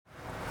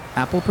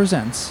Apple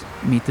presents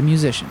Meet the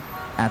Musician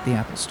at the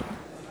Apple Store.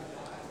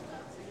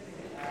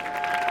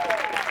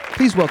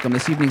 Please welcome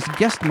this evening's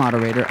guest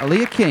moderator,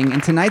 Aaliyah King,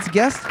 and tonight's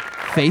guest,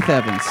 Faith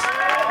Evans.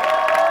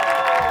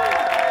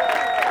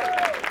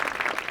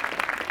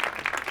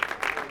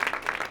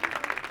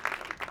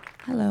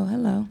 Hello,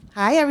 hello.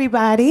 Hi,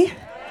 everybody.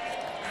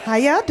 How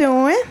y'all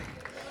doing?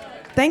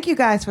 Thank you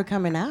guys for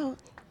coming out.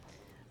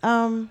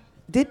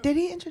 Did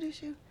he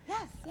introduce you?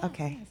 Yes.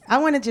 Okay. Yes. I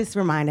want to just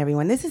remind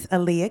everyone, this is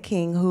Aaliyah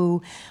King,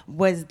 who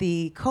was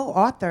the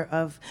co-author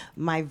of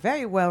my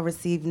very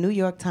well-received New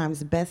York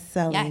Times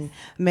best-selling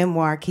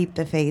memoir, Keep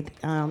the Faith.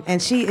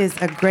 And she is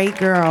a great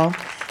girl,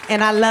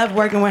 and I love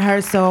working with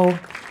her, so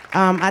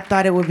I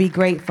thought it would be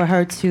great for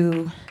her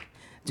to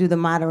do the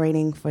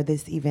moderating for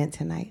this event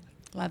tonight.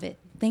 Love it.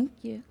 Thank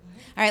you.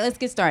 All right, let's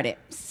get started.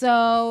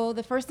 So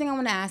the first thing I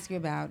want to ask you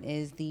about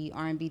is the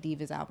R&B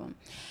Divas album.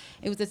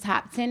 It was a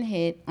top 10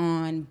 hit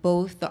on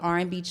both the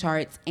R&B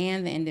charts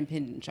and the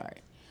independent chart.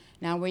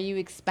 Now, were you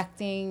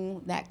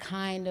expecting that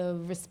kind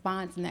of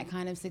response and that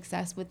kind of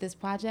success with this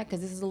project?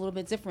 Because this is a little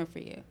bit different for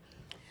you.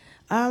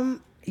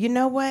 You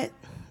know what?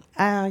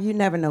 You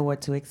never know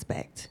what to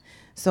expect.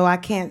 So I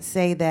can't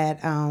say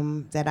that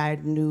that I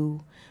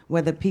knew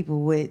whether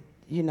people would,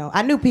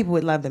 I knew people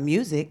would love the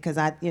music because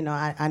I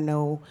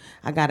know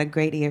I got a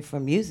great ear for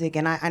music,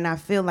 and I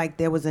feel like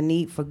there was a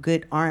need for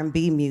good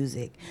R&B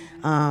music.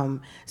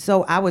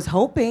 So I was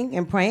hoping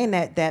and praying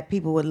that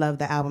people would love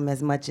the album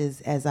as much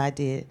as I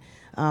did,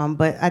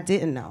 but I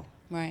didn't know.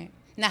 Right.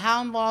 Now,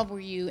 how involved were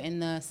you in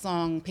the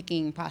song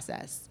picking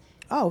process?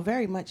 Oh,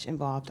 very much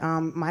involved.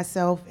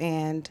 Myself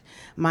and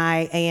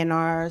my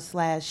A&R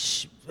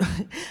slash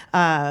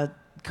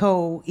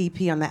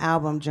co-EP on the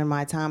album,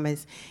 Jeremiah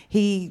Thomas,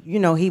 he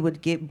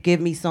would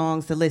give me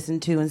songs to listen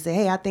to and say,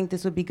 hey, I think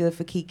this would be good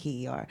for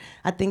Kiki, or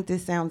I think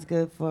this sounds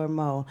good for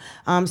Mo.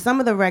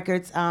 Some of the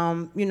records,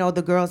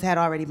 the girls had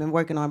already been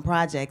working on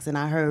projects, and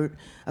I heard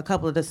a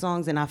couple of the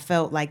songs, and I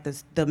felt like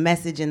the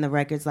message in the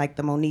records, like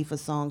the Monifa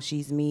song,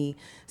 She's Me,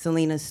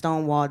 Selena's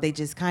Stonewall, they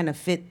just kind of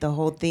fit the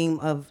whole theme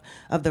of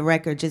the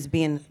record, just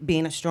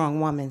being a strong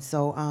woman.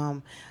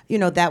 So,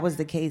 that was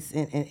the case,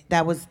 and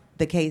that was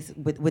the case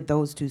with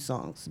those two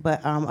songs.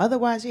 But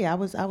otherwise, I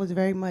was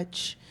very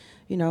much,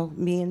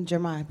 me and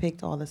Jeremiah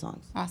picked all the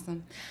songs.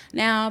 Awesome.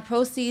 Now,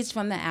 proceeds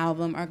from the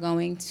album are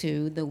going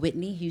to the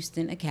Whitney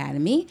Houston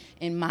Academy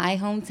in my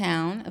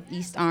hometown of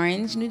East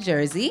Orange, New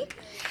Jersey.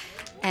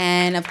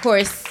 And of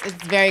course,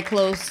 it's very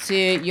close to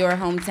your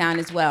hometown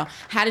as well.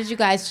 How did you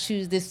guys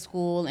choose this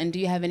school, and do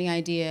you have any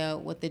idea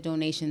what the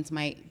donations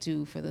might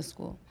do for the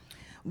school?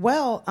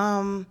 Well,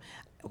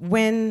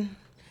 when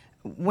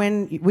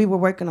we were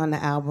working on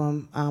the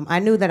album, I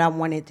knew that I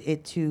wanted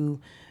it to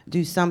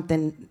do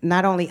something,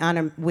 not only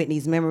honor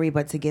Whitney's memory,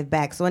 but to give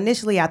back. So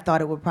initially I thought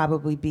it would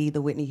probably be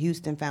the Whitney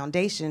Houston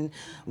Foundation,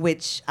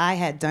 which I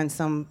had done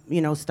some,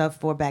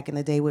 stuff for back in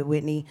the day with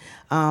Whitney,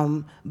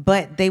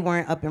 but they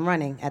weren't up and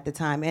running at the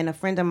time. And a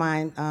friend of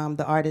mine,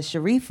 the artist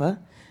Sharifa,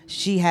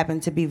 she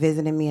happened to be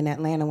visiting me in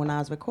Atlanta when I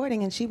was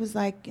recording, and she was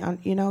like,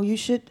 you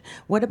should,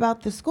 what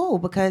about the school?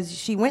 Because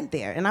she went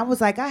there. And I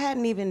was like, I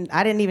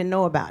didn't even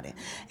know about it.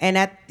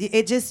 And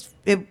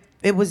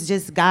it was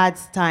just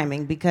God's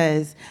timing,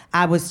 because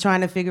I was trying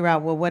to figure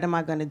out, well, what am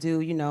I going to do?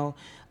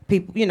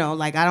 People,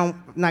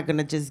 I'm not going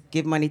to just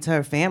give money to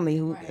her family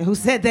who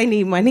said they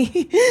need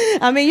money.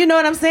 I mean, you know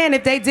what I'm saying?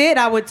 If they did,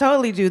 I would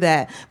totally do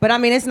that. But I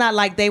mean, it's not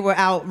like they were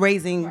out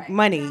raising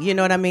money, you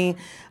know what I mean?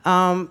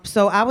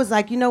 So I was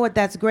like, you know what,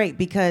 that's great,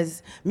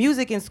 because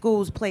music in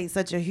schools played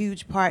such a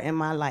huge part in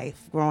my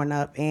life growing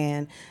up,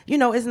 and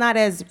it's not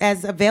as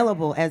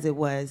available as it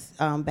was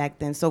back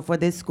then. So for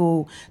this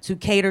school to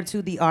cater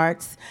to the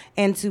arts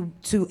and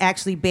to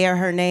actually bear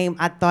her name,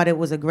 I thought it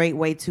was a great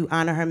way to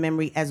honor her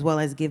memory as well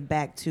as give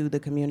back to the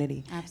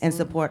community. Absolutely. And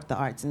support the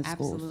arts in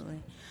schools.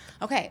 Absolutely.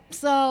 Okay,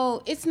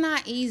 so it's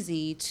not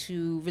easy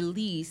to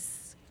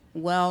release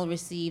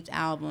well-received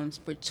albums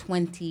for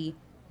 20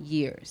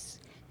 years.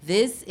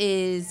 This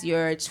is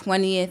your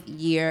 20th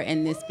year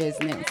in this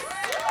business.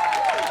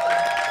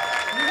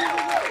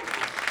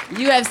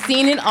 You have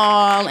seen it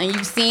all, and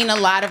you've seen a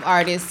lot of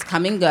artists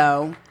come and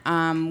go.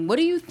 What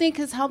do you think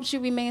has helped you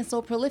remain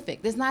so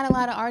prolific? There's not a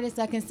lot of artists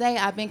that can say,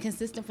 I've been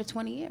consistent for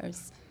 20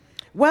 years.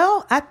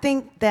 Well, I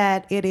think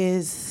that it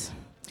is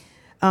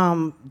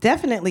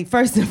definitely,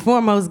 first and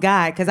foremost,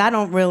 God, because I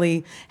don't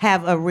really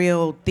have a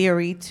real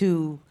theory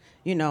to,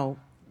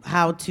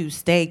 how to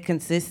stay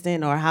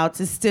consistent or how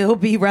to still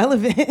be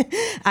relevant.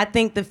 I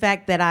think the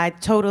fact that I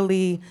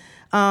totally,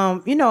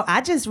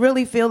 I just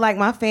really feel like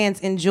my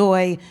fans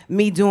enjoy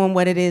me doing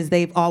what it is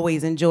they've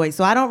always enjoyed.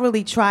 So I don't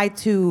really try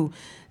to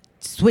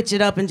switch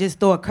it up and just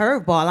throw a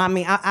curveball. I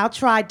mean, I'll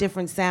try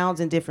different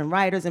sounds and different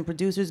writers and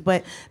producers,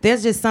 but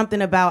there's just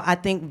something about, I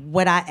think,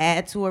 what I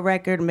add to a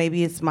record.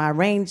 Maybe it's my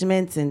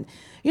arrangements, and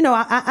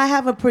I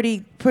have a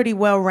pretty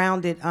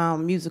well-rounded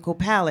musical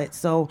palette,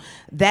 so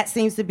that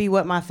seems to be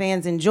what my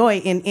fans enjoy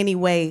in any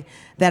way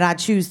that I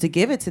choose to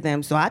give it to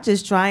them. So I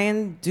just try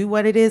and do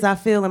what it is I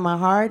feel in my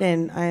heart,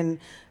 and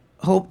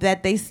hope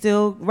that they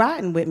still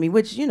riding with me,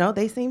 which,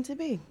 they seem to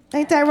be.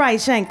 Ain't that right,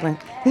 Shanklin?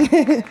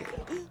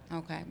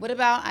 Okay. What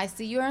about, I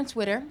see you're on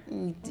Twitter.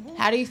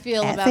 How do you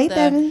feel At about Faith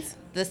Evans.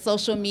 the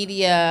social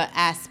media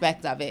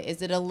aspect of it?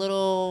 Is it a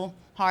little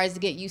hard to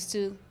get used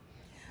to?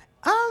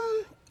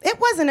 It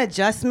was an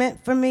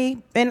adjustment for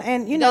me, and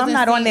I'm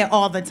not on there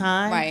all the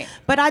time. Right.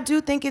 But I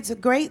do think it's a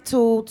great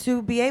tool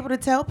to be able to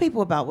tell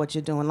people about what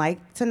you're doing,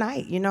 like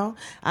tonight,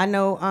 I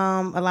know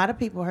a lot of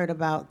people heard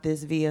about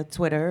this via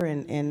Twitter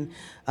and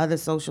other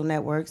social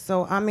networks.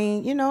 So,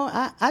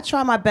 I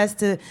try my best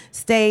to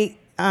stay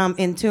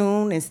in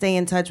tune and stay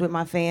in touch with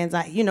my fans.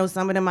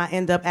 Some of them I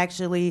end up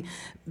actually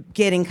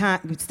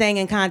staying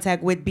in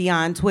contact with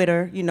beyond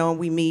Twitter.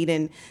 We meet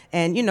and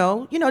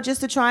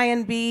just to try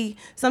and be.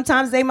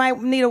 Sometimes they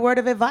might need a word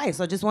of advice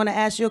or just want to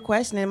ask you a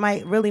question. It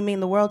might really mean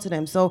the world to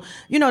them. So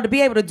to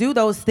be able to do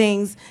those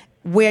things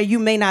where you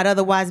may not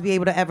otherwise be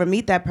able to ever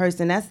meet that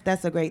person,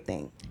 that's a great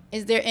thing.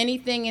 Is there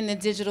anything in the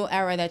digital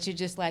era that you're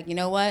just like, you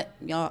know what,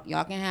 y'all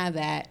can have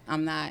that.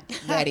 I'm not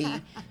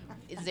ready.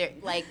 Is there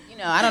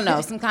I don't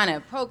know, some kind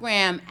of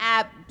program,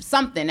 app,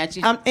 something that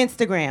you...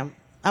 Instagram.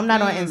 I'm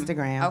not on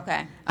Instagram.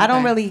 Okay. I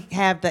don't really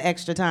have the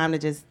extra time to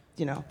just,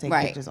 take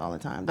Right. pictures all the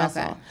time. That's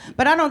Okay. all.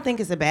 But I don't think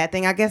it's a bad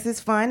thing. I guess it's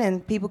fun,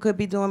 and people could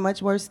be doing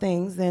much worse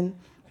things than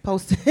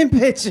posting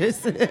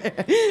pictures.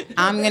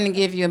 I'm going to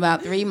give you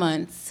about 3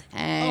 months.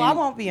 And I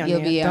won't be on you'll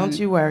there. Be Don't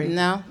you worry.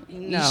 No?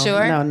 You No,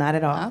 sure? No, not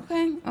at all.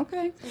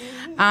 Okay.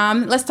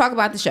 Let's talk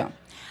about the show.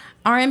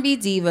 R&B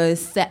Divas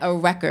set a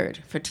record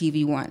for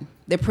TV One.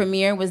 The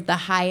premiere was the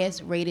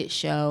highest rated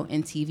show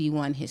in TV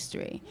One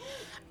history.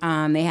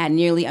 They had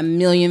nearly 1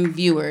 million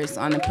viewers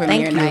on the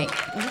premiere night.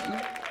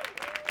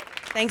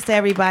 Thanks to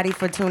everybody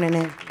for tuning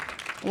in.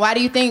 Why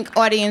do you think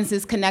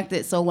audiences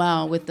connected so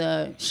well with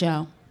the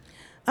show?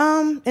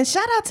 And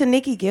shout out to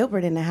Nikki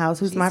Gilbert in the house,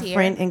 who's She's my here.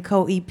 friend and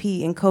co-EP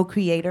and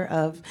co-creator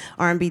of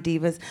R&B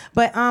Divas.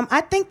 But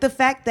I think the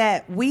fact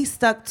that we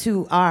stuck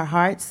to our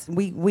hearts,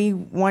 we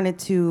wanted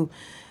to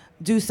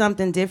do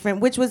something different,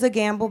 which was a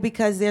gamble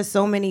because there's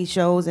so many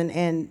shows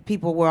and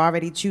people were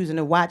already choosing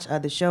to watch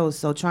other shows.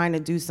 So trying to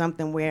do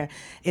something where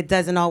it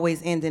doesn't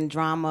always end in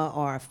drama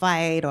or a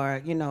fight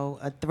or,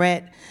 a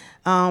threat.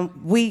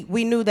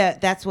 We knew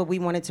that that's what we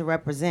wanted to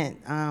represent.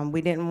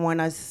 We didn't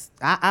want us.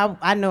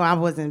 I know I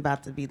wasn't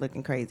about to be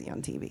looking crazy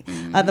on TV.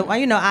 Mm-hmm.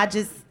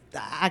 Otherwise,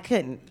 I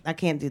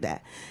can't do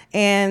that.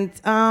 And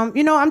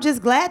I'm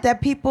just glad that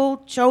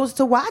people chose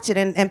to watch it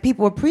and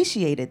people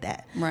appreciated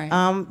that. Right.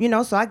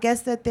 So I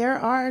guess that there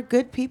are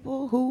good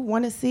people who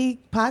want to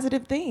see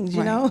positive things,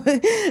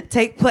 Right.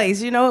 take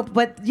place,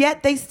 but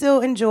yet they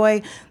still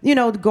enjoy,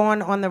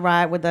 going on the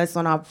ride with us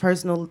on our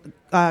personal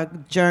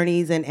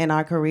journeys and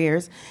our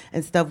careers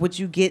and stuff, which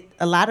you get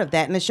a lot of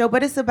that in the show.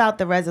 But it's about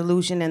the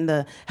resolution and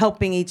the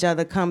helping each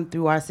other come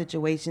through our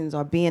situations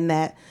or being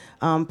that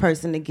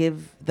person to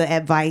give the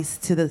advice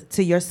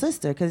to your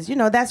sister, because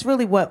that's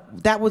really what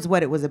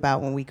it was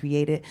about when we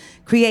created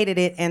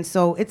it. And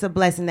so it's a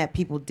blessing that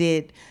people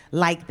did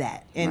like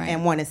that and, Right.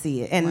 and want to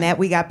see it, and Right. that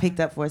we got picked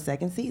up for a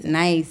second season.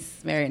 Nice,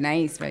 very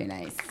nice.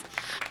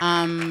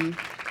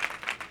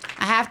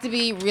 I have to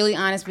be really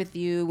honest with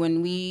you.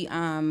 When we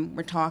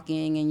were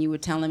talking and you were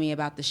telling me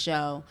about the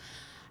show,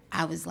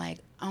 I was like,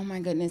 oh my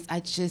goodness,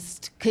 I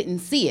just couldn't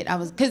see it.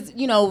 Because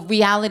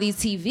reality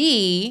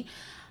TV,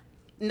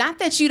 not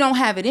that you don't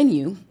have it in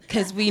you,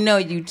 because we know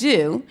you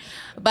do,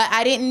 but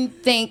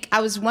I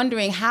was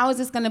wondering, how is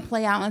this going to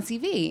play out on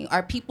TV?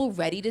 Are people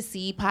ready to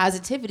see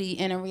positivity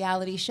in a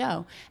reality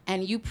show?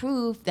 And you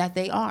proved that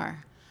they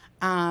are.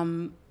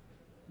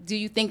 Do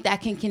you think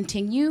that can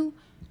continue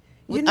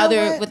with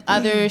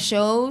other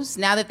shows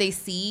now that they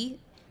see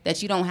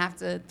that you don't have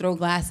to throw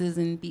glasses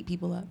and beat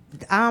people up?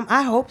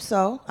 I hope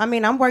so.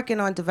 I'm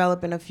working on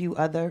developing a few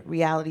other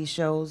reality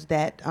shows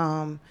that,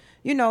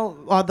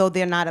 although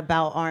they're not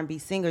about R&B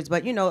singers,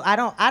 but I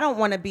don't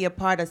want to be a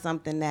part of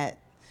something that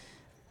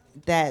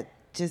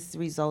just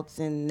results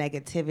in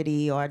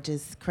negativity or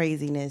just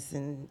craziness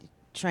and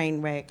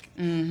train wreck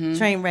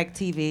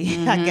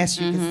TV, I guess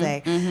you could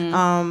say.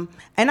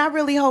 And I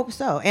really hope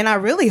so. And I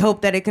really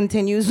hope that it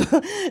continues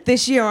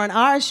this year on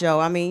our show.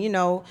 I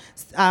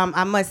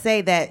must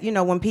say that,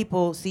 when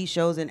people see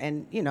shows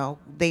and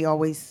they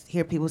always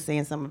hear people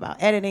saying something about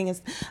editing.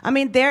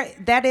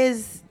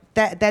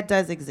 That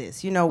does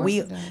exist.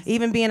 We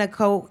even being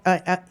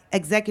a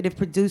executive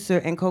producer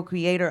and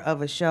co-creator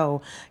of a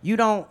show, you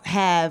don't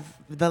have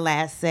the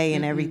last say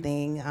in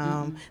everything.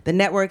 The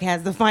network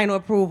has the final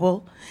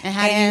approval. And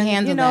how do you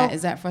handle that?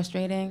 Is that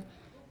frustrating?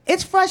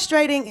 It's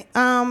frustrating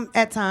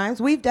at times.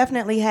 We've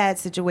definitely had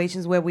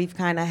situations where we've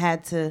kind of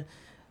had to,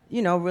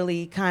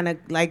 really kind of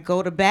like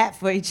go to bat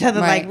for each other.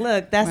 Right. Like,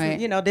 look, that's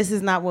Right. This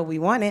is not what we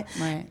wanted.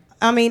 Right.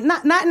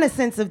 Not in the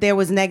sense of there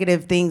was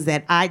negative things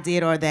that I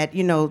did or that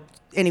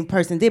any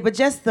person did, but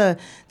just the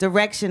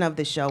direction of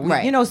the show.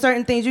 Right.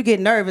 Certain things you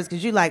get nervous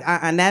because you're like,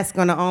 and that's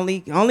gonna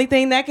only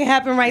thing that can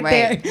happen right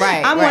there.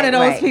 Right, I'm right, one of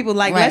those right, people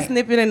like, right. let's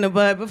nip it in the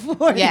bud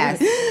before. Yes,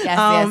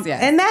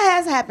 yes. And that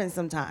has happened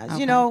sometimes.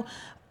 Okay.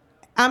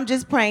 I'm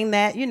just praying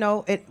that,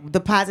 the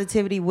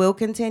positivity will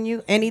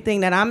continue.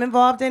 Anything that I'm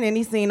involved in,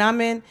 any scene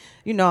I'm in,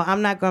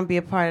 I'm not going to be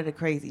a part of the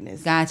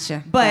craziness.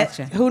 Gotcha. But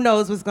who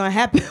knows what's going to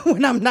happen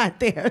when I'm not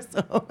there.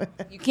 So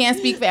you can't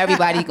speak for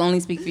everybody. You can only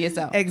speak for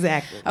yourself.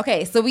 Exactly.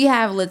 Okay, so we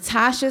have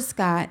Latasha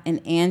Scott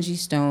and Angie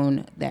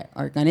Stone that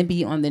are going to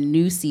be on the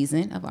new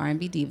season of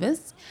R&B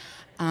Divas,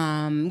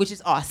 which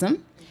is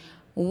awesome.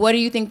 What do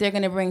you think they're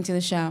going to bring to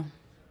the show?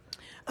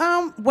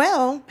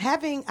 Well,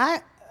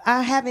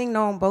 having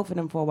known both of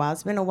them for a while,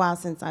 it's been a while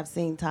since I've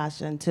seen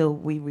Tasha until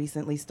we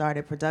recently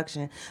started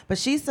production. But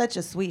she's such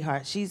a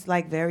sweetheart. She's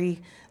like very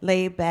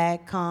laid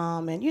back,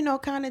 calm,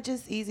 and kind of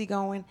just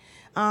easygoing.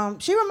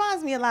 She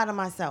reminds me a lot of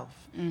myself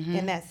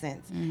in that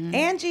sense.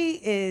 Angie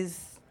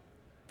is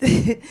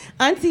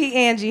Auntie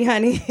Angie,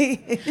 honey.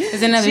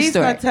 It's another She's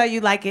story. Gonna tell you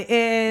like it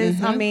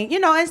is. I mean,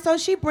 and so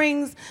she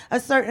brings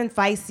a certain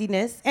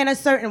feistiness and a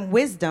certain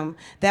wisdom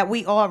that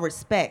we all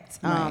respect.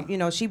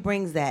 Right. She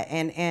brings that,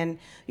 and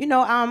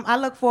I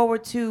look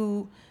forward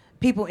to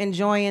people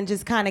enjoying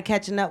just kind of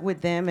catching up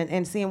with them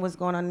and seeing what's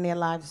going on in their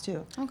lives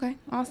too. Okay,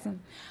 awesome.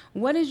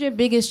 What is your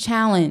biggest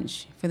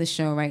challenge for the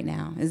show right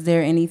now? Is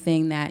there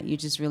anything that you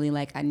just really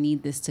like, I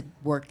need this to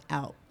work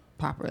out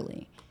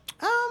properly?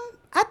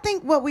 I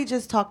think what we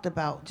just talked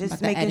about,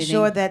 just making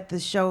sure that the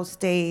show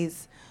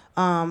stays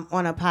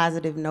on a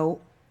positive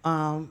note.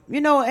 And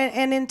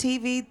in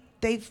TV,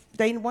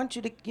 they want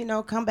you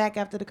to, come back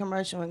after the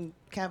commercial and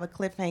have a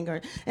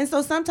cliffhanger. And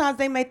so sometimes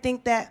they may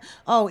think that,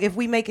 if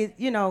we make it,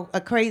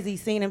 a crazy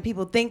scene and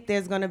people think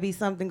there's going to be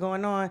something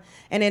going on,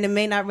 and then it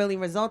may not really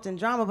result in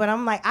drama. But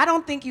I'm like, I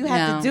don't think you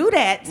have to do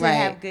that to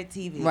have good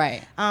TV.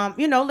 Right.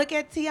 Look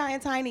at T.I.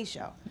 and Tiny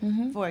show,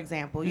 for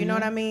example. You know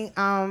what I mean?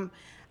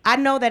 I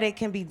know that it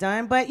can be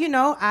done, but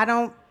I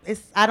don't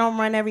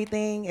run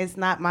everything. It's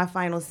not my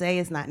final say.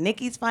 It's not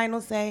Nikki's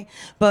final say.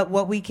 But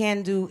what we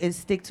can do is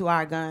stick to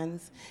our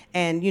guns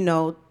and,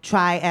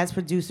 try as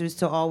producers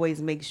to always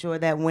make sure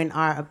that when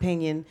our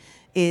opinion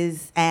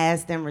is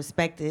asked and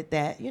respected,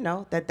 that,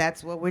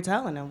 that's what we're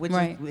telling them, which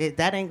is,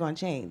 that ain't going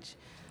to change.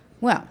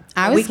 Well,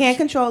 we can't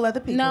control other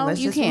people. No, Let's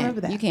you just can't.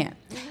 remember that. You can't.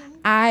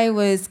 I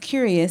was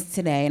curious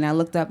today, and I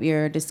looked up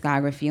your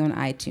discography on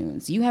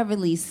iTunes. You have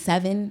released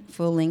 7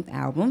 full-length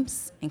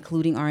albums,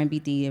 including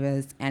R&B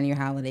Divas and your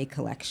holiday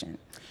collection.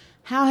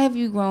 How have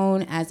you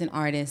grown as an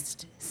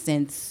artist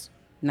since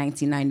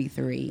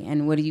 1993,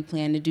 and what do you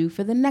plan to do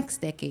for the next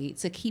decade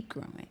to keep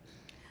growing?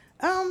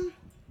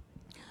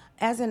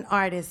 As an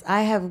artist,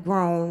 I have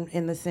grown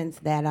in the sense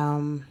that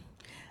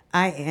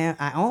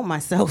I own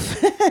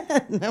myself,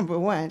 number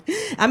one.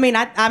 I mean,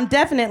 I'm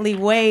definitely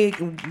way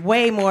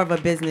more of a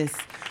business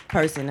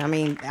person. I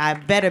mean, I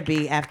better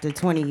be after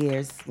 20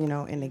 years,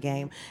 in the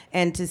game.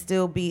 And to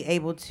still be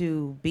able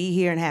to be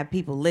here and have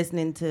people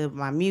listening to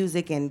my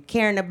music and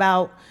caring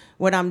about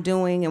what I'm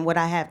doing and what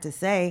I have to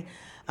say,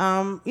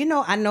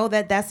 I know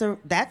that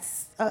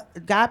that's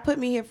God put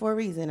me here for a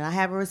reason. I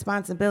have a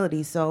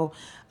responsibility. So,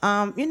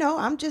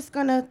 I'm just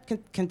gonna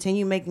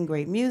continue making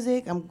great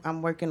music.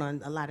 I'm working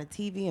on a lot of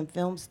TV and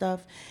film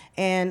stuff,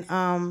 and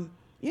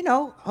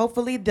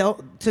hopefully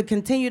to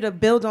continue to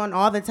build on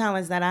all the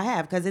talents that I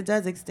have, because it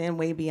does extend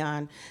way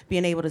beyond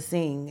being able to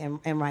sing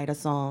and write a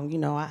song.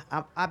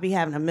 I'll be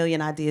having a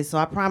million ideas, so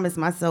I promise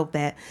myself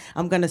that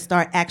I'm gonna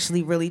start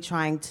actually really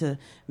trying to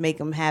make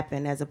them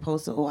happen, as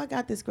opposed to, I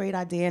got this great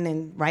idea and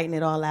then writing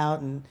it all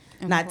out and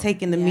not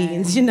taking the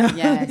meetings,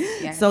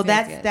 Yes, So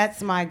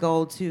that's my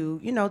goal to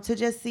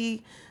just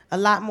see a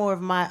lot more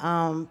of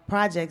my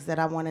projects that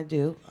I want to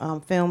do,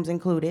 films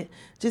included,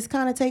 just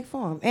kind of take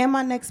form. And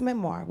my next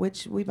memoir,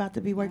 which we about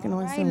to be working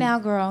on soon. Right now,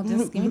 girl,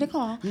 just give me the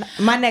call.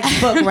 My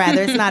next book,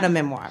 rather. It's not a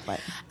memoir, but.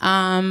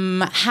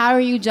 How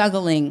are you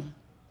juggling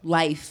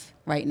life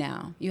right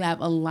now? You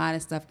have a lot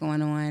of stuff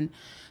going on.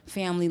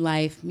 Family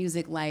life,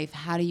 music life.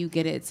 How do you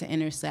get it to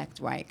intersect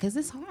right? Because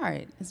it's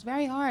hard. It's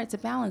very hard to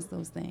balance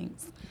those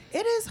things.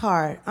 It is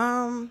hard.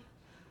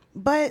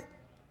 But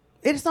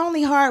it's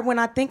only hard when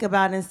I think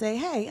about it and say,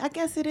 hey, I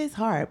guess it is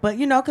hard. But,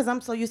 because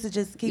I'm so used to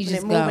just keeping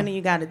it moving and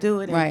you got to do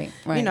it. And,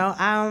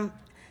 right.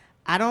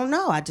 I don't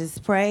know. I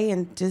just pray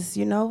and just,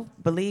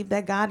 believe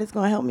that God is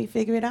going to help me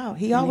figure it out.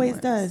 He always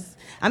does.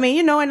 I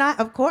mean, and I,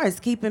 of course,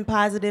 keeping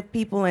positive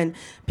people and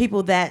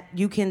people that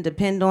you can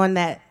depend on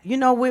that,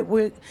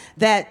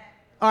 that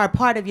are a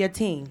part of your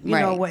team. You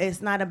know, where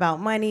it's not about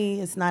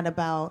money. It's not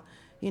about,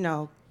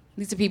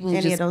 these are people who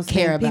any just of those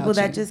care things, about people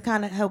that you. just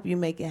kind of help you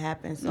make it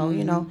happen.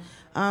 So,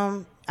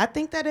 I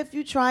think that if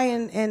you try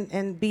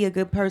and be a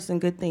good person,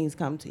 good things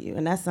come to you.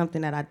 And that's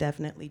something that I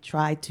definitely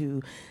try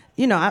to,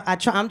 I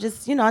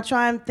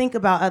try and think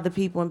about other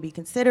people and be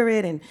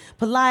considerate and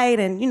polite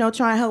and,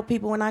 try and help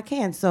people when I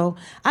can. So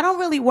I don't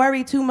really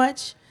worry too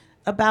much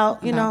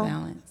about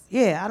balance.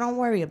 Yeah, I don't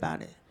worry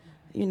about it.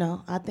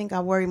 I think I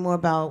worry more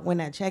about when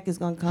that check is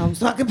going to come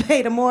so I can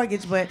pay the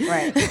mortgage, but...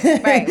 Right.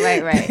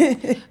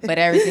 But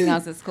everything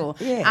else is cool.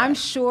 Yeah. I'm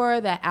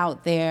sure that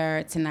out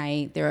there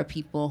tonight, there are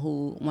people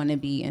who want to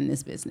be in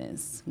this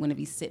business, want to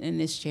be sitting in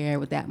this chair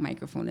with that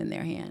microphone in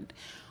their hand.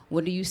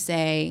 What do you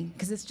say?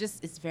 Because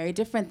it's very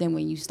different than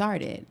when you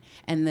started.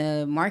 And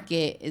the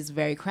market is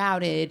very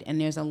crowded, and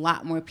there's a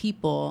lot more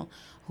people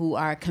who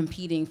are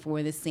competing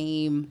for the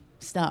same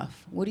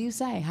stuff. What do you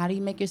say? How do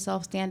you make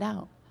yourself stand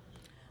out?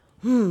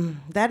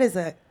 That is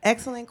an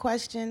excellent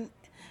question.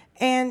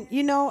 And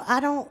I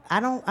don't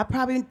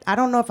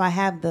know if I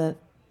have the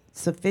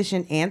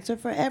sufficient answer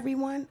for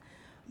everyone,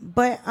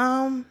 but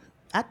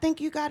I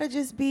think you gotta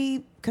just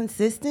be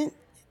consistent.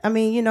 I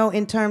mean,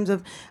 in terms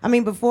of,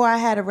 before I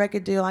had a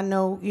record deal, I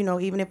know,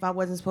 even if I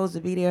wasn't supposed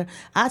to be there,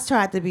 I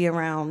tried to be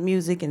around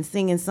music and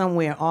singing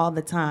somewhere all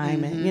the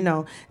time,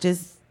 and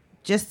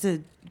just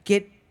to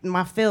get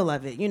my fill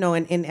of it,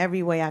 in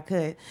every way I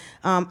could.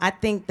 I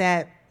think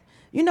that,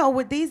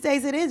 with these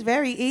days, it is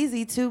very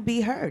easy to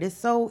be heard. It's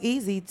so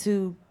easy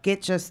to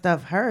get your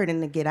stuff heard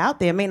and to get out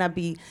there. It may not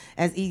be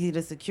as easy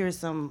to secure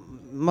some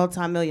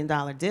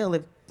multi-million-dollar deal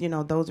if,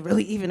 those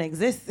really even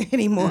exist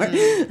anymore.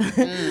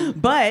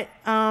 But,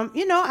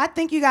 I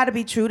think you got to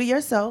be true to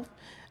yourself,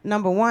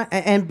 number one.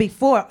 And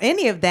before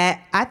any of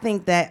that, I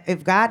think that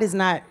if God is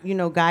not,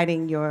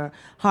 guiding your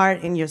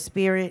heart and your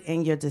spirit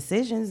and your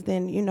decisions,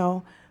 then,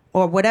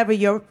 or whatever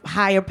your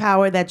higher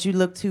power that you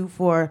look to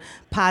for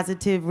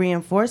positive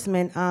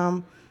reinforcement,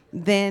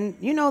 then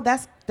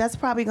that's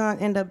probably going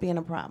to end up being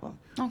a problem.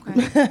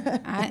 Okay,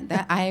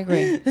 I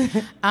agree.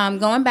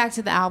 Going back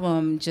to the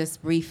album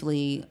just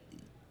briefly,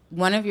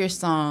 one of your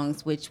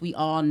songs, which we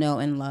all know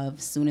and love,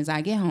 "Soon as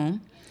I Get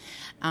Home,"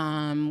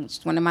 which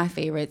is one of my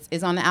favorites,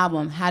 is on the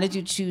album. How did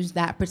you choose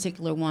that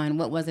particular one?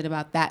 What was it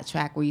about that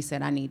track where you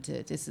said,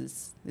 this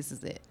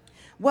is it?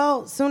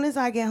 Well, "Soon as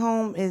I Get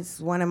Home"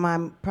 is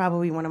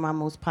probably one of my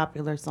most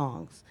popular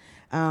songs.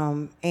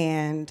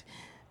 And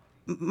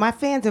my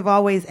fans have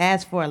always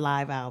asked for a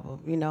live album,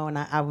 and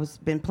I was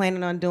been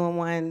planning on doing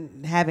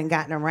one, haven't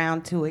gotten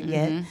around to it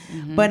yet.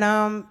 But,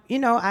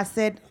 I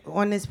said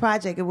on this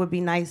project it would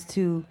be nice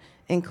to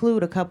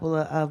include a couple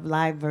of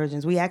live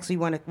versions. We're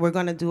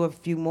going to do a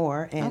few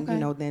more, and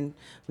then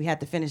we had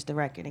to finish the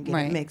record and get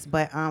it mixed.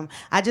 But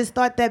I just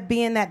thought that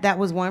being that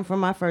was one from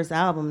my first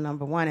album,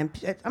 number one,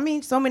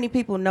 and so many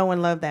people know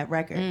and love that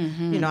record.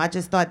 I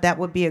just thought that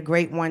would be a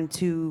great one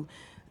to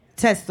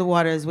test the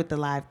waters with the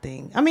live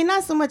thing.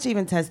 Not so much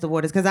even test the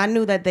waters, because I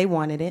knew that they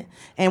wanted it,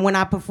 and when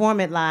I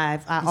perform it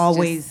live, I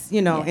always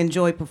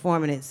enjoy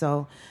performing it.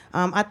 So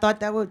I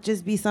thought that would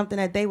just be something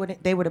that they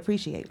would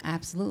appreciate.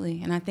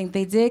 Absolutely, and I think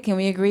they did. Can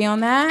we agree on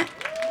that?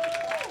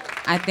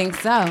 I think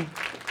so.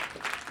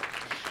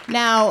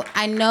 Now,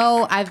 I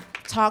know I've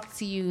talked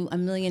to you a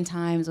million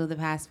times over the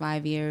past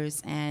 5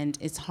 years, and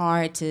it's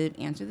hard to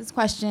answer this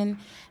question,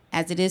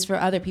 as it is for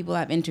other people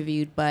I've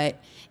interviewed,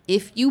 but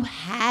if you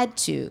had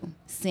to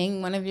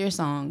sing one of your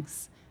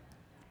songs,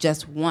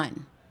 just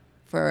one,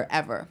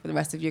 forever, for the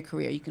rest of your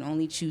career, you can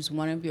only choose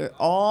one of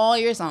all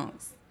your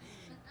songs,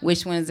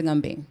 which one is it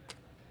gonna be?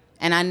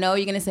 And I know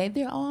you're gonna say,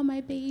 they're all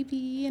my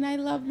baby, and I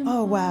love them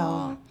all. Oh,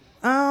 wow.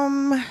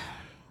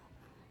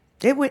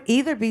 It would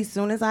either be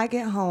 "Soon as I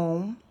Get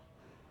Home,"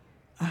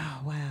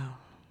 oh, wow,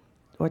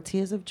 or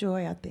 "Tears of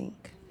Joy," I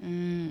think.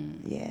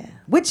 Yeah,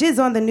 which is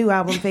on the new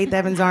album, Faith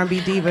Evans R&B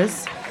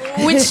Divas,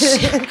 which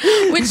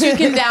you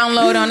can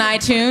download on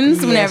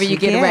iTunes whenever you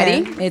get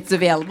ready. It's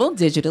available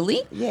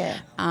digitally. Yeah.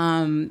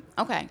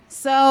 Okay,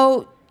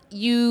 so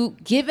you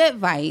give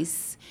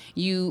advice.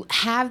 You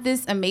have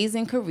this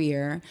amazing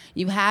career.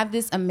 You have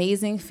this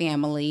amazing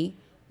family.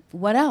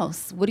 What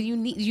else? What do you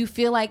need? Do you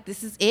feel like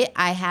this is it?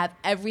 I have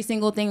every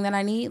single thing that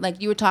I need. Like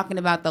you were talking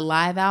about the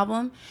live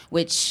album,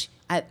 which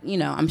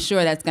I'm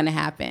sure that's going to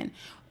happen.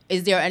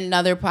 Is there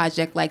another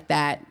project like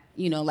that,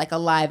 like a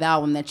live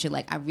album that you're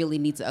like, I really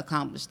need to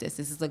accomplish this?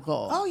 This is a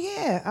goal. Oh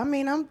yeah.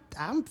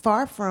 I'm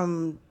far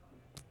from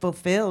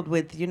fulfilled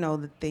with,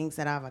 the things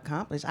that I've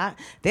accomplished.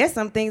 There's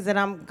some things that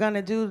I'm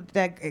gonna do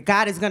that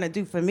God is gonna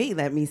do for me,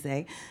 let me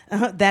say,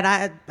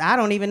 that I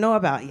don't even know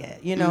about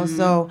yet.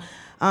 So.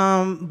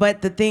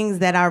 But the things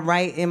that are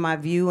right in my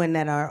view and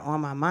that are on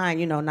my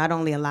mind, not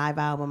only a live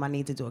album, I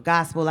need to do a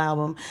gospel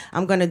album.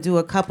 I'm gonna do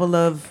a couple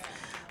of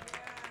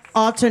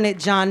alternate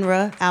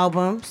genre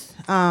albums.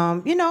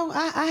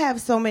 I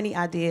have so many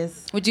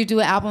ideas. Would you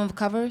do an album of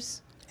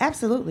covers?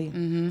 Absolutely.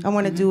 I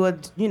want to do a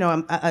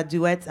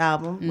duets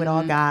album with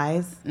all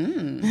guys.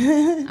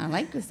 I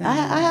like this.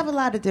 I have a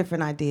lot of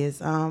different ideas.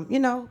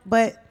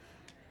 But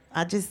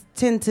I just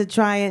tend to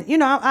try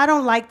and, I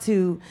don't like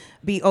to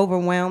be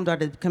overwhelmed or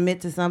to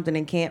commit to something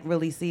and can't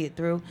really see it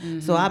through.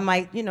 So I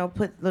might,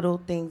 put little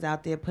things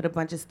out there, put a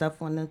bunch of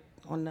stuff on the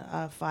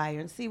fire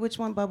and see which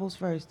one bubbles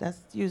first. That's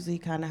usually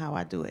kind of how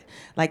I do it.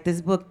 Like this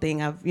book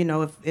thing,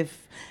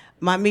 if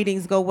my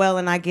meetings go well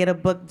and I get a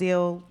book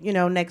deal,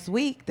 next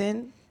week,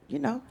 then,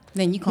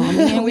 Then you call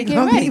me and we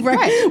get ready.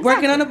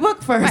 Working on a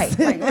book first.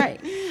 Right.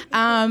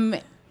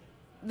 One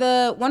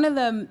of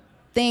the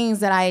things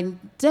that I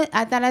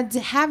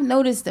have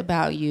noticed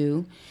about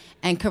you,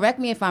 and correct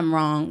me if I'm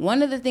wrong,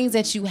 one of the things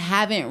that you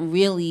haven't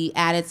really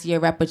added to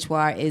your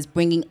repertoire is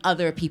bringing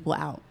other people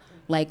out.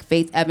 Like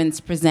Faith Evans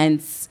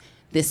presents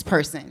this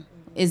person.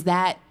 Is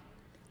that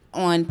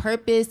on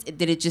purpose?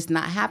 Did it just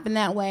not happen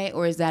that way,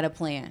 or is that a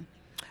plan?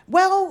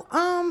 Well,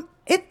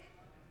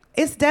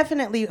 it's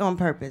definitely on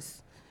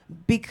purpose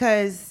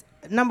because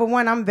number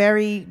one, I'm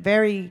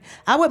I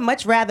would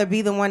much rather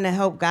be the one to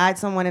help guide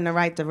someone in the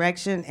right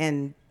direction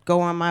and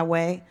go on my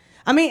way.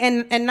 I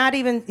mean, and not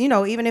even,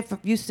 even if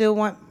you still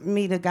want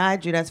me to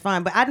guide you, that's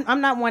fine. But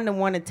I'm not one to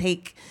want to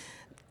take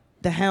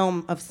the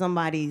helm of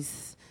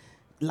somebody's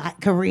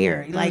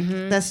career. Like,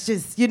 that's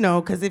just,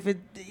 because if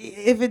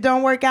it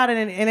don't work out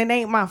and it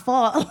ain't my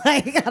fault,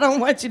 like, I don't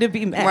want you to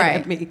be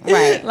mad at me.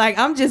 Right. Like,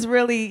 I'm just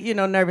really,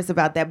 nervous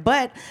about that.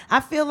 But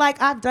I feel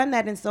like I've done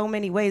that in so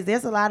many ways.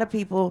 There's a lot of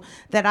people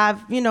that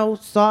I've,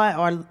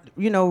 saw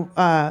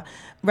or,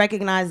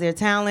 recognize their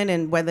talent,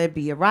 and whether it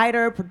be a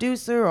writer,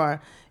 producer, or,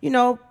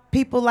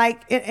 people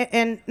like,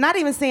 and not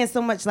even saying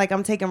so much like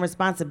I'm taking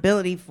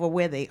responsibility for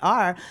where they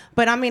are,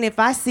 but I mean, if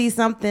I see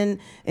something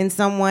in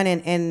someone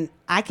and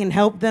I can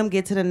help them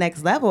get to the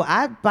next level,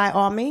 I by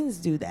all means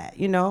do that,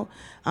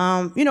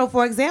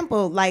 for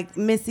example, like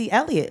Missy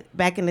Elliott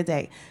back in the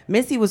day.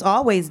 Missy was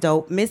always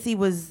dope. Missy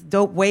was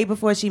dope way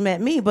before she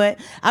met me, but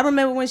I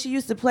remember when she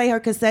used to play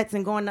her cassettes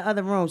and go in the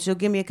other room. She'll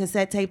give me a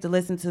cassette tape to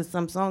listen to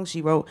some songs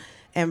she wrote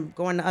and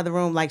go in the other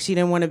room like she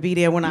didn't want to be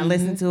there when I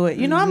listened to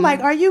it. I'm like,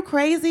 are you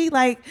crazy?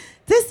 Like,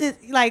 this is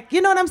like,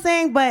 you know what I'm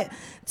saying? But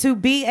to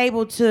be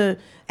able to,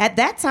 at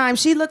that time,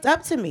 she looked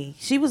up to me.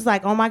 She was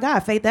like, oh my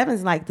God, Faith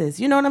Evans like this.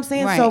 You know what I'm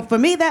saying? Right. So for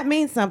me, that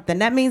means something.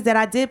 That means that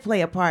I did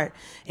play a part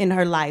in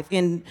her life,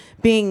 in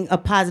being a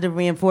positive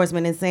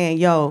reinforcement and saying,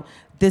 yo,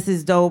 this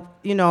is dope.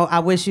 I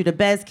wish you the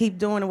best. Keep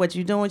doing what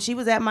you're doing. She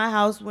was at my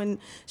house when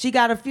she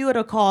got a few of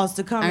the calls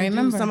to come and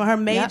do some of her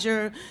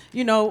major,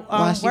 work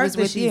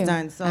that she's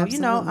done. So,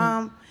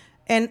 Absolutely.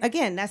 and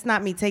again, that's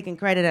not me taking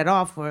credit at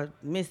all for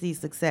Missy's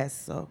success.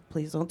 So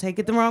please don't take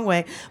it the wrong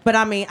way. But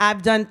I mean,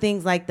 I've done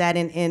things like that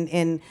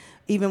in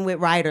even with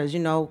writers,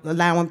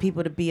 allowing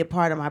people to be a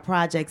part of my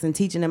projects and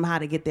teaching them how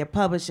to get their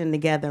publishing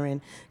together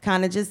and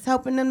kind of just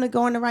helping them to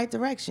go in the right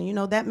direction.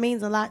 That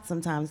means a lot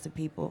sometimes to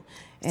people.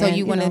 So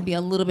you want to be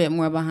a little bit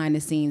more behind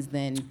the scenes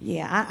than...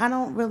 Yeah, I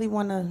don't really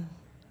want to...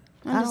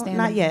 Understandable.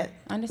 Not yet.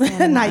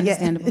 Understandable. Not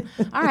Understandable.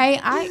 yet. All right.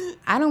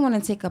 I don't want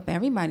to take up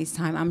everybody's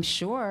time. I'm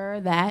sure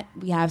that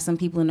we have some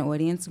people in the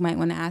audience who might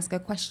want to ask a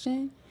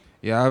question.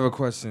 Yeah, I have a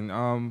question.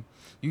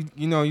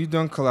 You've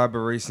done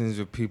collaborations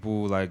with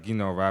people like,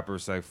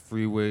 rappers like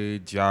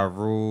Freeway, Ja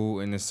Rule,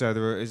 and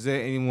etc. Is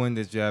there anyone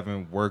that you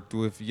haven't worked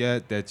with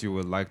yet that you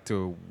would like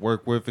to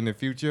work with in the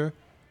future?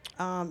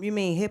 You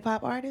mean hip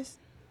hop artists?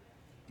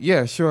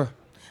 Yeah, sure.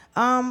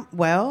 Common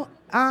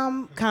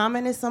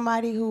is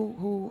somebody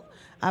who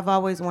I've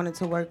always wanted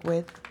to work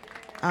with.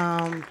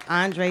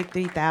 Andre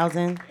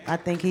 3000, I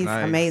think he's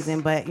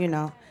amazing, but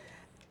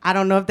I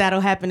don't know if that'll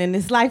happen in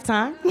this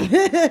lifetime.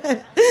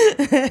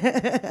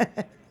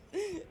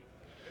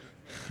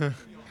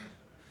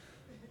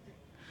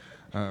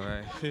 All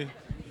right.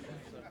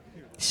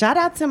 Shout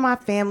out to my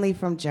family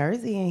from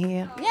Jersey in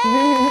here.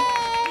 Yay!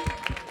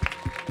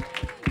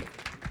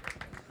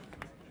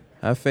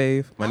 Hi,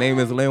 Faith. My name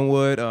is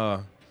Linwood.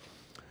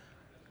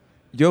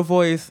 Your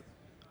voice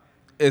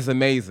is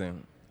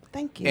amazing.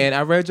 Thank you. And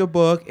I read your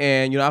book,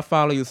 and I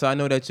follow you, so I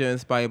know that you're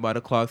inspired by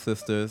the Clark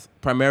sisters,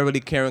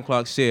 primarily Karen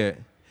Clark Sheard.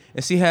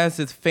 And she has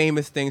this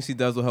famous thing she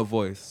does with her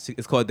voice.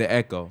 It's called the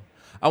echo.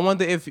 I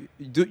wonder if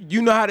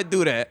you know how to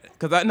do that,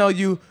 because I know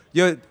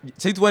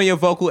she's one of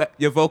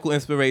your vocal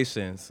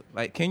inspirations.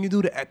 Like, can you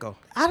do the echo?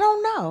 I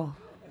don't know.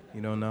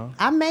 You don't know?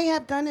 I may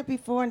have done it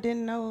before and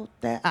didn't know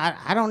that.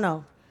 I don't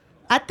know.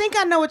 I think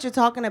I know what you're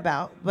talking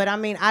about, but I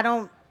mean, I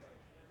don't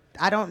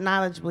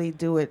knowledgeably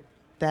do it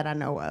that I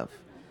know of.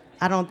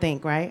 I don't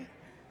think, right?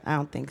 I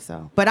don't think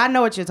so. But I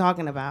know what you're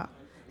talking about.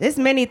 There's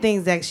many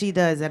things that she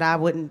does that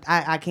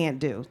I can't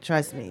do.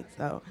 Trust me.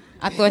 So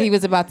I thought he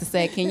was about to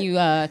say, can you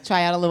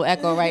try out a little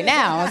echo right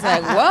now? I was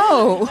like,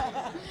 whoa.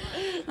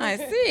 I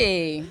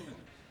see.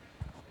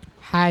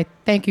 Hi,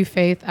 thank you,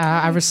 Faith.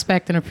 I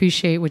respect and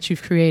appreciate what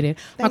you've created.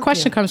 My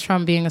question comes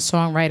from being a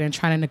songwriter and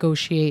trying to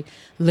negotiate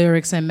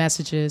lyrics and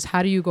messages.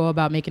 How do you go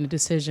about making the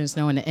decisions,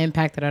 knowing the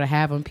impact that it'll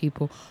have on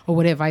people? Or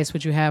what advice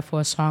would you have for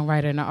a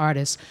songwriter and an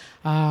artist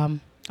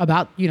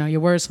about your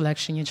word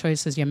selection, your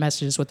choices, your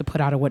messages, what to put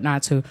out or what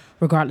not to,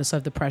 regardless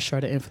of the pressure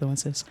or the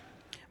influences?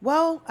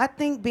 Well, I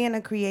think being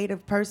a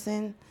creative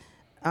person,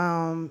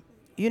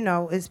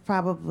 it's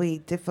probably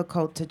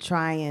difficult to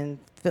try and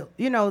what's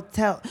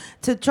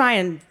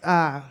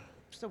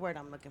the word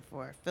I'm looking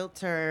for?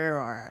 Filter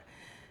or,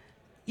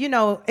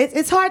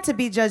 it's hard to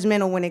be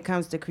judgmental when it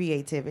comes to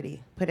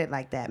creativity, put it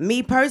like that.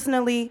 Me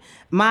personally,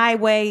 my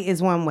way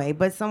is one way,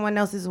 but someone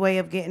else's way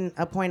of getting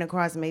a point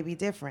across may be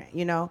different,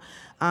 So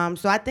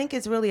I think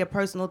it's really a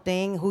personal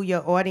thing, who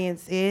your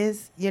audience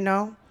is,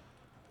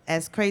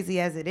 as crazy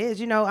as it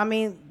is.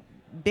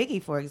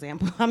 Biggie, for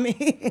example.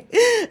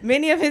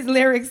 Many of his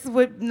lyrics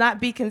would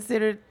not be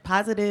considered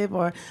positive,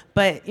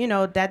 but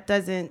that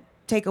doesn't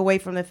take away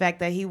from the fact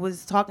that he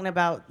was talking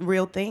about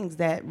real things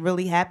that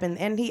really happened,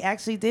 and he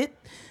actually did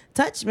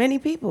touch many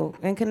people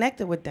and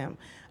connected with them.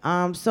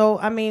 So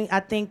I mean, I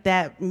think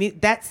that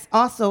that's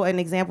also an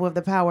example of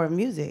the power of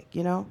music.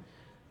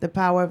 The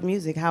power of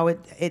music, how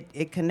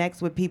it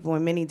connects with people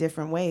in many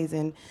different ways,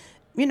 and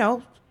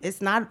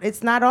it's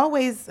not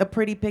always a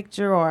pretty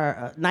picture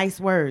or nice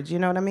words. You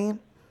know what I mean?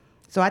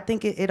 So I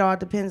think it all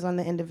depends on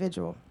the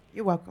individual.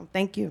 You're welcome.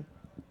 Thank you.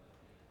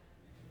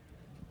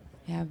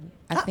 Yeah,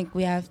 I think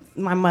we have.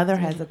 My mother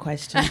has a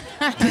question.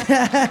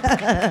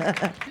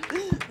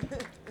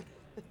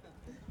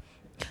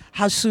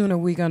 How soon are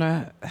we going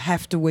to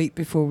have to wait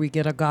before we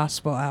get a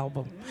gospel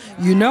album?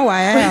 You know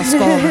I ask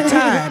all the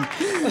time.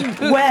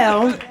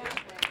 Well,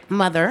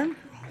 Mother,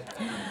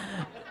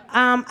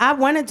 I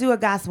want to do a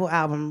gospel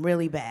album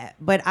really bad,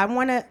 but I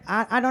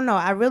don't know.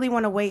 I really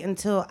want to wait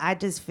until I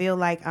just feel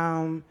like,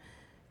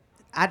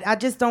 I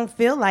just don't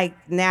feel like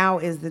now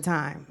is the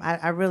time.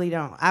 I really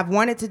don't. I've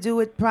wanted to do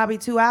it probably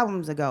 2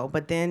 albums ago,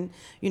 but then,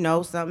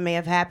 something may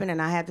have happened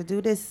and I had to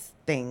do this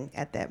thing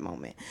at that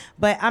moment.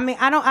 But I mean,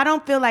 I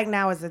don't feel like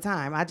now is the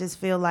time. I just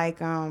feel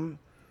like, I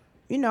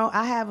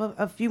have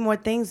a few more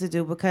things to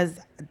do because,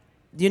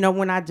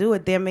 when I do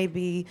it, there may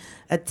be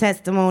a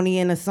testimony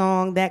in a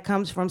song that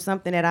comes from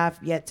something that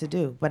I've yet to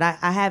do. But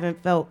I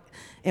haven't felt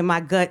in my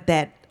gut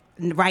that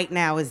right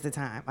now is the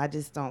time. I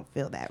just don't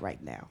feel that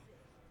right now.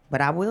 But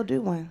I will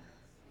do one.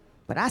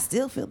 But I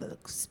still feel the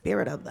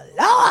Spirit of the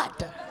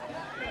Lord.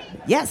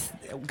 Yes,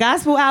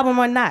 gospel album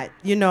or not,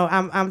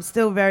 I'm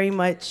still very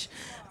much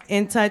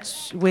in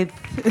touch with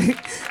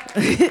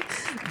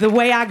the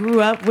way I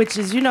grew up, which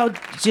is,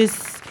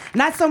 just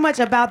not so much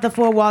about the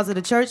 4 walls of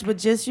the church, but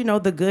just,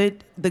 the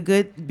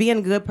good, being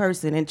a good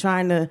person and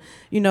trying to,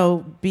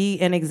 be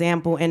an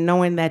example and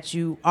knowing that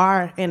you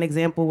are an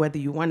example whether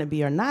you want to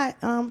be or not.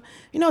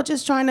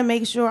 Just trying to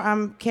make sure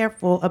I'm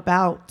careful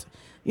about,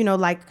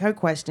 like her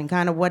question,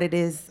 kind of what it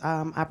is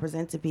I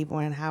present to people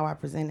and how I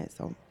present it.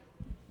 So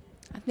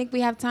I think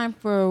we have time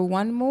for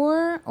one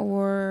more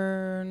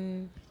or.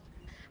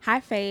 Hi,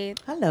 Faith.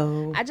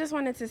 Hello. I just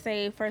wanted to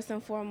say, first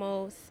and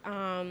foremost,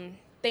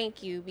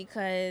 thank you,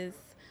 because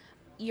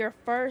your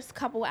first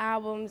couple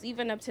albums,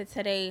 even up to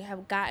today,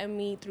 have gotten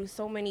me through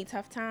so many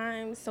tough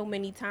times, so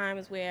many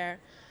times where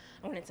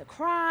I wanted to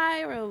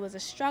cry, or it was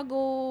a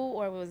struggle,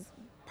 or it was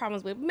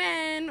problems with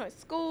men or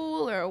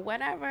school or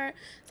whatever.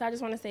 So I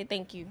just want to say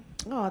thank you.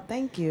 Oh,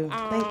 thank you.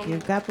 Thank you.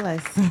 God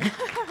bless.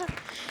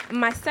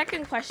 My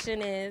second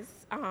question is,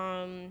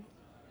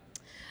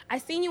 I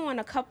seen you on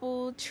a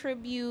couple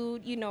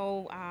tribute,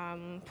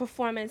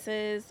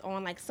 performances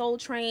on like Soul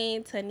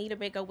Train to Anita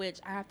Baker, which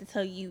I have to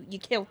tell you, you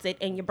killed it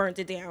and you burnt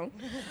it down.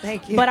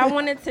 Thank you. But I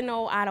wanted to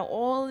know, out of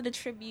all of the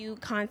tribute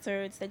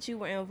concerts that you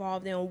were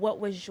involved in, what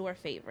was your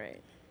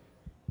favorite?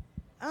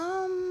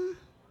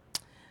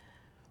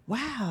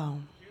 Wow.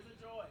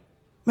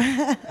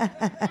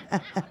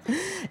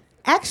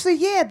 Actually,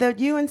 yeah, the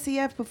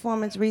UNCF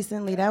performance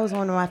recently, that was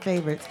one of my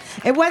favorites.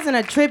 It wasn't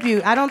a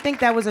tribute. I don't think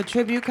that was a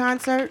tribute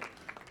concert.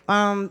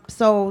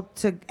 So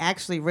to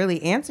actually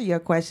really answer your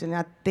question,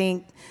 I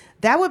think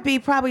that would be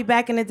probably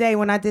back in the day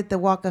when I did the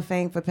Walk of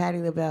Fame for Patti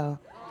LaBelle.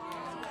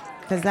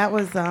 Because that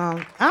was,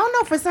 I don't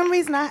know, for some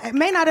reason, it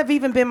may not have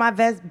even been my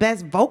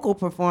best vocal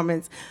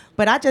performance,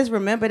 but I just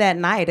remember that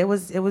night.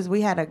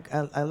 We had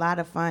a lot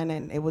of fun,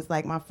 and it was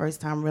like my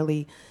first time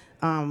really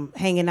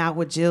hanging out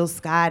with Jill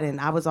Scott, and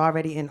I was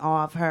already in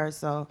awe of her.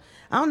 So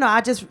I don't know,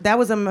 that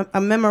was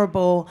a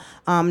memorable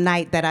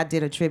night that I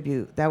did a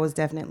tribute. That was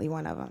definitely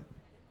one of them.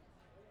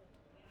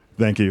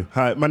 Thank you.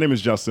 Hi, my name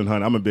is Justin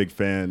Hunt. I'm a big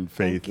fan,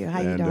 Faith. Thank you.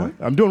 How you doing?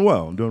 I'm doing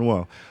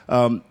well.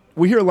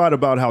 We hear a lot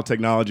about how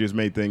technology has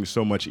made things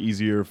so much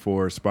easier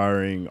for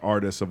aspiring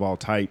artists of all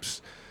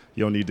types.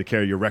 You don't need to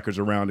carry your records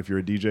around if you're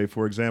a DJ,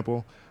 for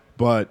example.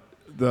 But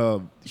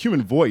the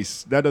human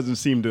voice, that doesn't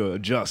seem to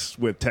adjust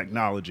with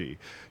technology.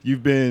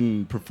 You've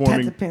been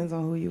performing. That depends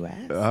on who you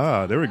ask.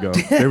 There we go.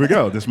 There we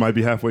go. This might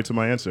be halfway to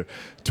my answer.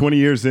 20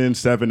 years in,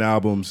 7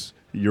 albums.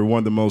 You're one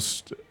of the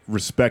most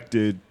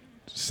respected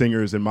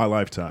singers in my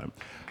lifetime.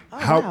 Oh,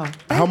 how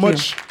wow.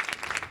 much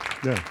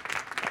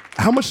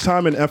how much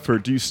time and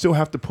effort do you still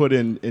have to put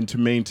into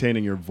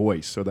maintaining your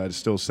voice so that it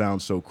still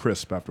sounds so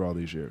crisp after all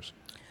these years?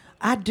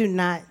 I do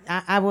not.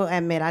 I will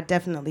admit, I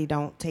definitely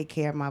don't take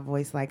care of my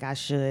voice like I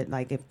should.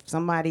 Like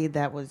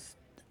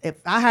if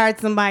I hired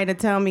somebody to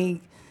tell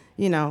me,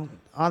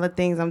 all the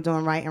things I'm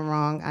doing right and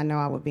wrong, I know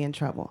I would be in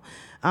trouble.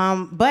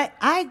 But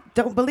I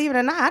don't, believe it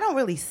or not, I don't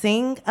really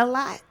sing a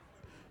lot.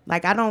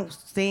 Like I don't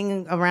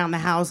sing around the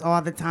house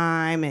all the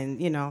time,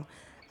 and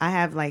I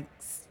have like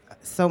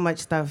so much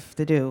stuff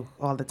to do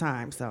all the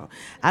time, so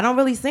I don't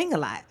really sing a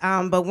lot.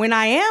 But when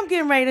I am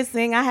getting ready to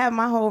sing, I have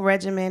my whole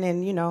regimen,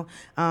 and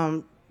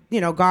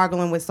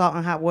gargling with salt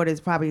and hot water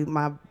is probably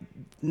my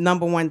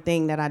number one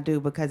thing that I do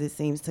because it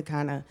seems to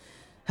kind of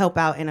help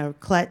out in a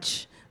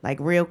clutch, like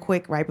real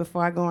quick right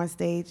before I go on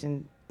stage,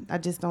 and I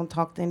just don't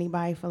talk to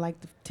anybody for like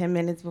 10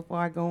 minutes before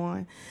I go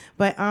on.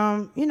 But,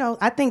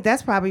 I think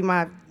that's probably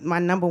my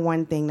number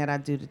one thing that I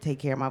do to take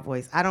care of my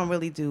voice. I don't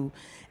really do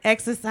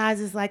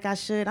exercises like I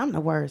should. I'm the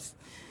worst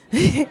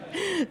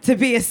to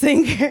be a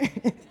singer.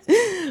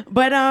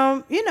 But,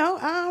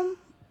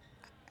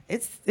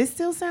 it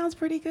still sounds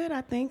pretty good.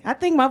 I think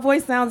my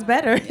voice sounds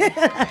better.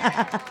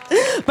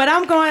 But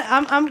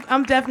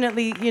I'm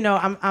definitely, you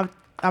know,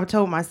 I've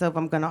told myself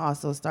I'm gonna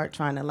also start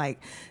trying to like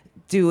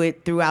do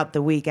it throughout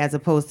the week as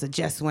opposed to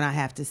just when I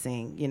have to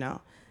sing, you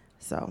know.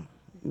 So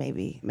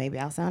maybe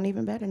I'll sound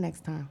even better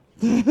next time.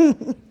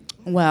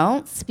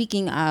 Well,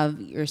 speaking of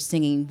your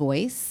singing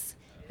voice,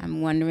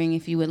 I'm wondering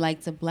if you would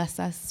like to bless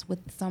us with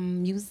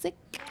some music.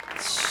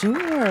 Sure.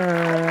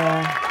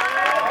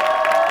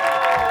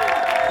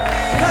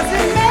 'Cause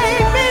it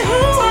made me who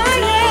I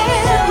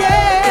am,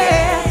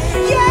 yeah,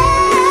 yeah.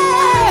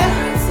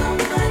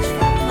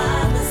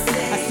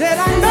 I said I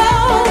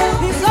know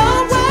he's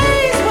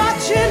always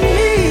watching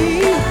me.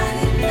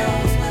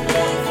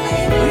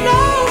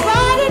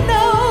 Nobody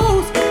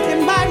knows. It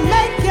might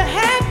make you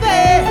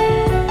happy.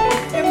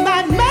 It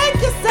might make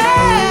you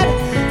sad.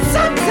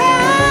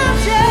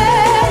 Sometimes,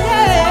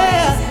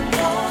 yeah.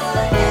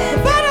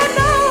 But I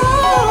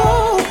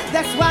know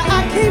that's why I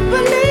keep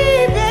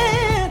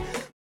believing.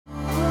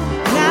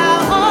 Now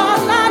all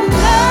I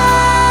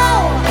know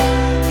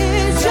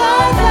is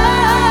your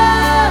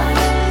love.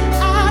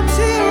 I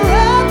tear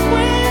up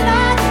when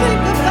I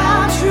think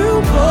about you,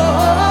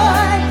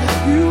 boy.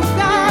 You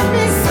got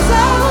me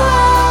so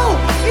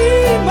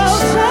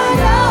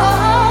emotional.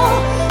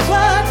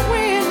 But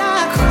when I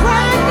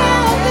cry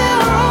now,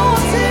 there are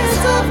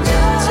tears of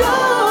joy.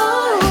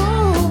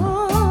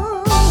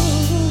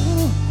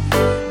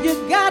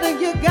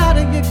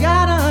 You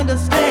gotta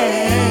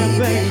understand,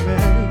 baby.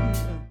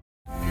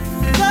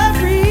 The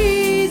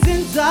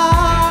reasons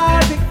are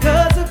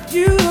because of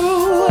you.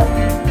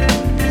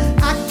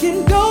 I can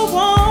go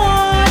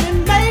on and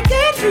make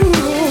it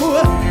through.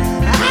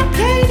 I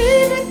can't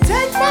even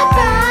take my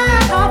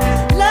mind off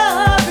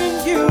loving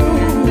you.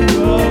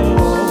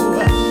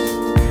 Oh.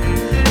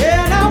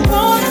 And I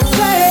wanna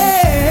say,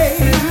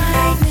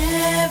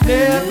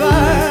 never,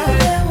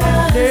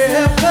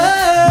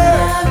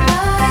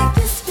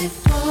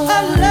 a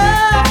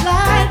love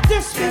like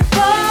this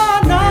before,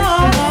 no.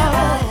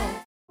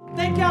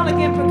 Thank y'all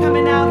again for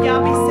coming out.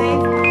 Y'all be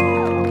safe.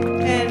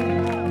 And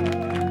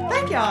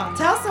thank y'all.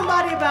 Tell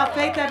somebody about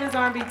Faith Evans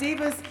R&B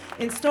Divas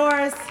in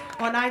stores,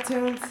 on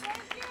iTunes.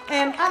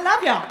 And I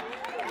love y'all.